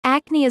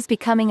Acne is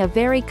becoming a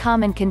very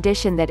common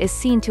condition that is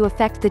seen to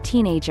affect the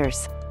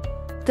teenagers.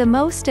 The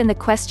most and the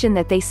question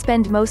that they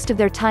spend most of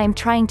their time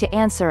trying to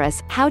answer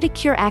is, how to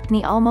cure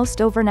acne almost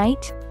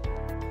overnight?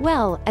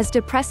 Well, as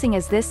depressing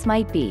as this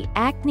might be,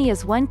 acne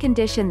is one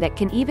condition that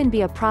can even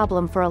be a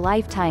problem for a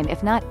lifetime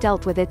if not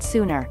dealt with it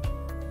sooner.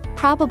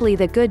 Probably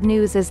the good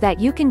news is that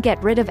you can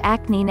get rid of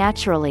acne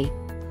naturally.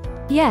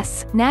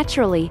 Yes,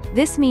 naturally,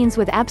 this means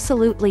with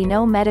absolutely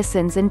no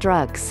medicines and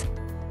drugs.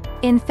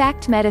 In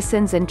fact,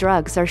 medicines and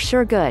drugs are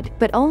sure good,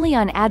 but only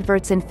on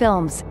adverts and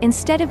films.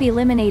 Instead of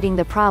eliminating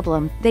the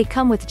problem, they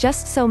come with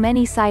just so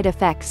many side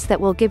effects that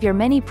will give you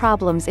many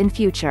problems in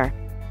future.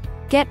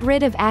 Get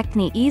rid of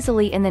acne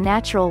easily in the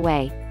natural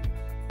way.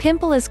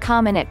 Pimple is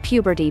common at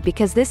puberty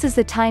because this is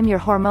the time your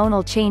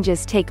hormonal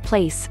changes take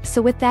place,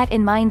 so with that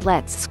in mind,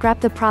 let's scrap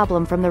the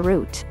problem from the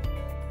root.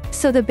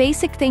 So the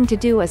basic thing to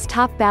do is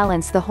top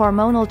balance the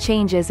hormonal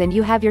changes and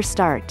you have your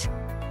start.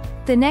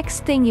 The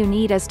next thing you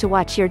need is to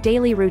watch your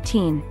daily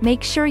routine.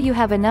 Make sure you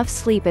have enough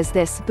sleep as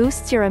this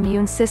boosts your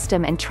immune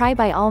system, and try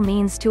by all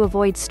means to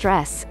avoid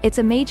stress. It's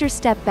a major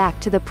step back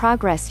to the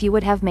progress you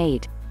would have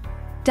made.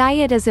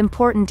 Diet is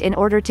important in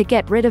order to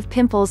get rid of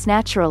pimples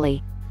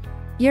naturally.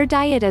 Your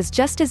diet is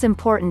just as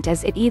important,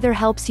 as it either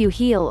helps you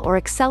heal or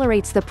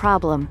accelerates the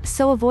problem,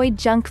 so avoid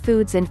junk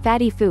foods and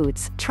fatty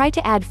foods. Try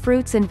to add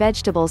fruits and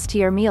vegetables to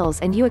your meals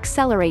and you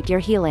accelerate your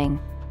healing.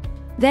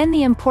 Then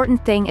the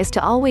important thing is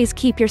to always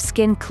keep your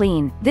skin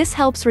clean. This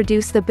helps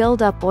reduce the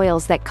build-up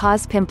oils that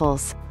cause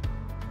pimples.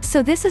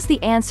 So this is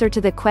the answer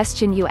to the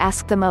question you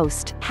ask the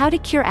most: how to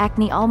cure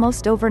acne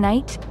almost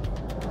overnight?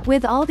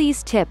 With all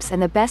these tips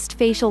and the best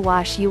facial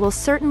wash, you will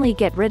certainly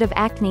get rid of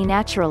acne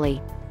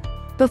naturally.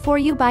 Before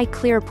you buy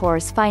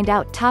ClearPores, find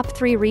out top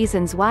 3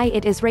 reasons why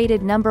it is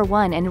rated number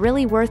 1 and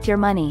really worth your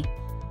money.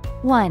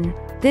 1.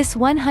 This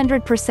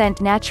 100%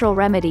 natural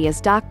remedy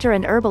is doctor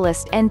and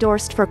herbalist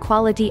endorsed for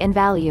quality and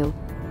value.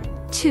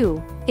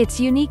 2. Its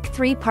unique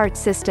 3-part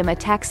system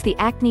attacks the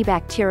acne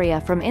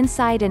bacteria from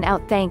inside and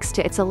out thanks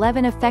to its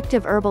 11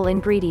 effective herbal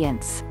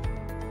ingredients.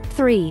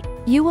 3.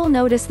 You will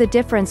notice the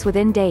difference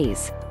within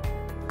days.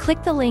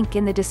 Click the link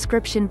in the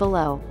description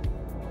below.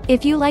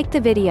 If you liked the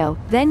video,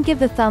 then give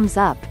the thumbs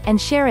up, and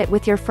share it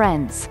with your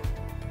friends.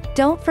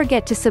 Don't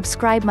forget to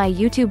subscribe my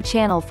YouTube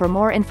channel for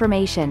more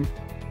information.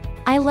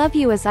 I love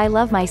you as I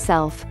love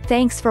myself.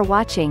 Thanks for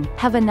watching,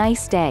 have a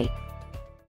nice day.